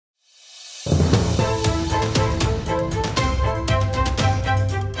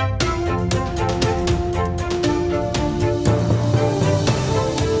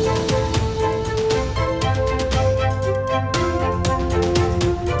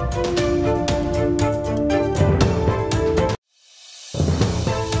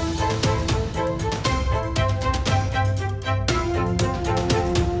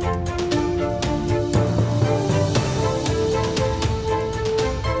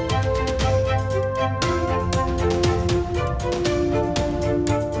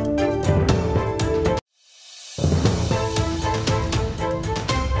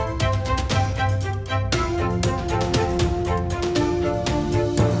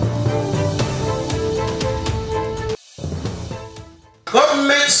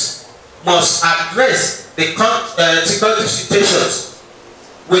must address the security situations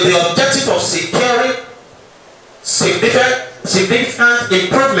with the objective of securing significant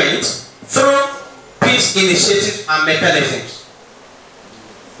improvement through peace initiatives and mechanisms.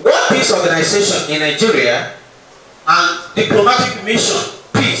 World Peace Organization in Nigeria and Diplomatic Mission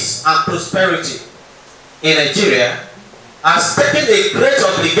Peace and Prosperity in Nigeria has taken a great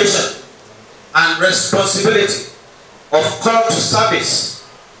obligation and responsibility of call to service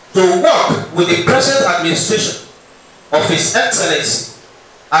to work with the present administration of His Excellency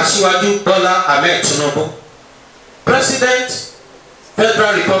Asiwaju Bola Ahmed Tinubu, President,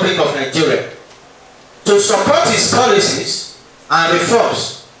 Federal Republic of Nigeria, to support his policies and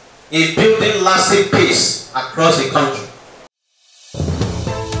reforms in building lasting peace across the country.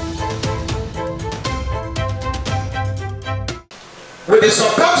 With the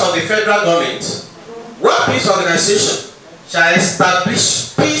support of the federal government, World Peace Organization shall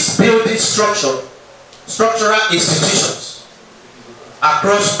establish peace-building structural institutions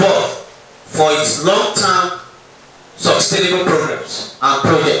across board for its long-term sustainable programs and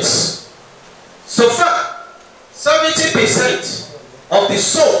projects. So far, 70% of the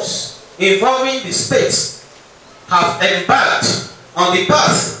souls involving the states have embarked on the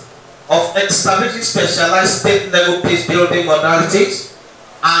path of establishing specialized state-level peace-building modalities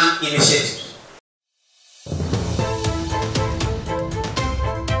and initiatives.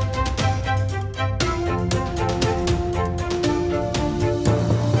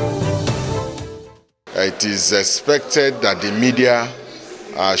 It is expected that the media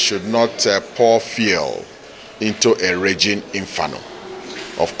should not pour fuel into a raging inferno.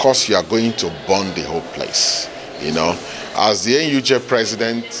 Of course, you are going to burn the whole place. You know, as the NUJ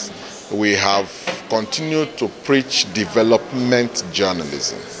president, we have continued to preach development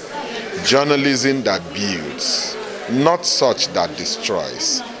journalism. Journalism that builds, not such that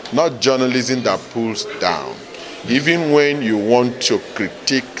destroys. Not journalism that pulls down. Even when you want to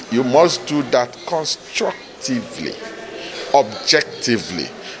critique, you must do that constructively, objectively,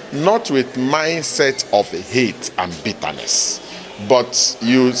 not with mindset of hate and bitterness. But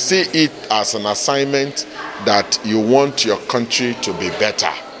you see it as an assignment that you want your country to be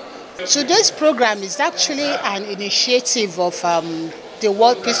better. Today's program is actually an initiative of the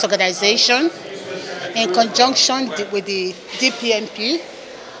World Peace Organization in conjunction with the DPMP,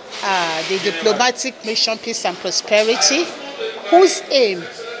 the Diplomatic Mission Peace and Prosperity, whose aim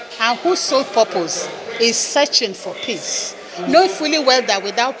and whose sole purpose is searching for peace. Knowing fully well that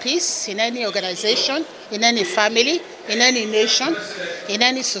without peace in any organization, in any family, in any nation, in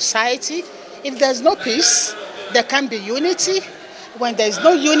any society, if there's no peace, there can be unity. When there's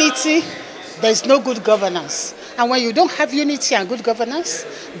no unity, there's no good governance. And when you don't have unity and good governance,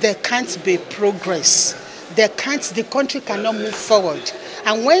 there can't be progress. The country cannot move forward.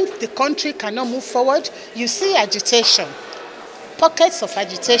 And when the country cannot move forward, you see agitation, pockets of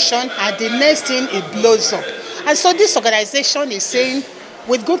agitation, and the next thing, it blows up. And so this organization is saying,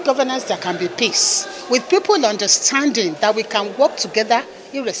 with good governance, there can be peace. With people understanding that we can work together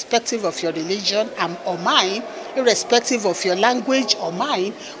irrespective of your religion or mine, irrespective of your language or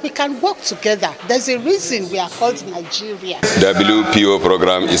mine, we can work together. There's a reason we are called Nigeria. WPO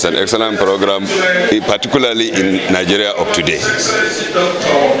program is an excellent program, particularly in Nigeria of today.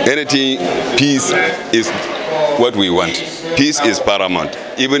 Anything, peace is what we want. Peace is paramount,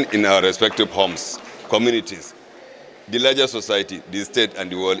 even in our respective homes, communities, the larger society, the state, and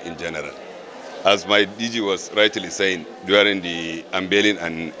the world in general. As my DG was rightly saying during the unveiling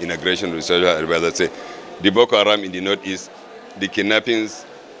and inauguration research, I'd rather say, the Boko Haram in the northeast, the kidnappings,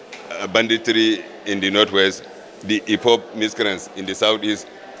 banditry in the northwest, the hip-hop miscreants in the southeast,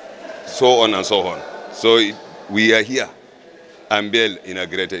 so on and so on. So we are here, unveiled,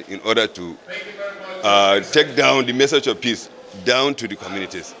 inaugurated, in order to take down the message of peace down to the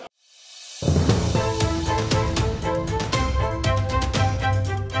communities.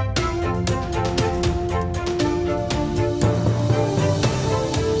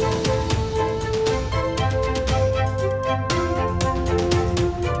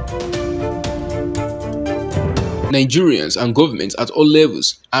 Nigerians and governments at all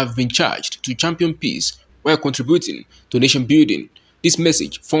levels have been charged to champion peace while contributing to nation building. This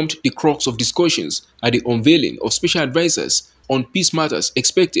message formed the crux of discussions at the unveiling of special advisors on peace matters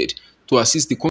expected to assist the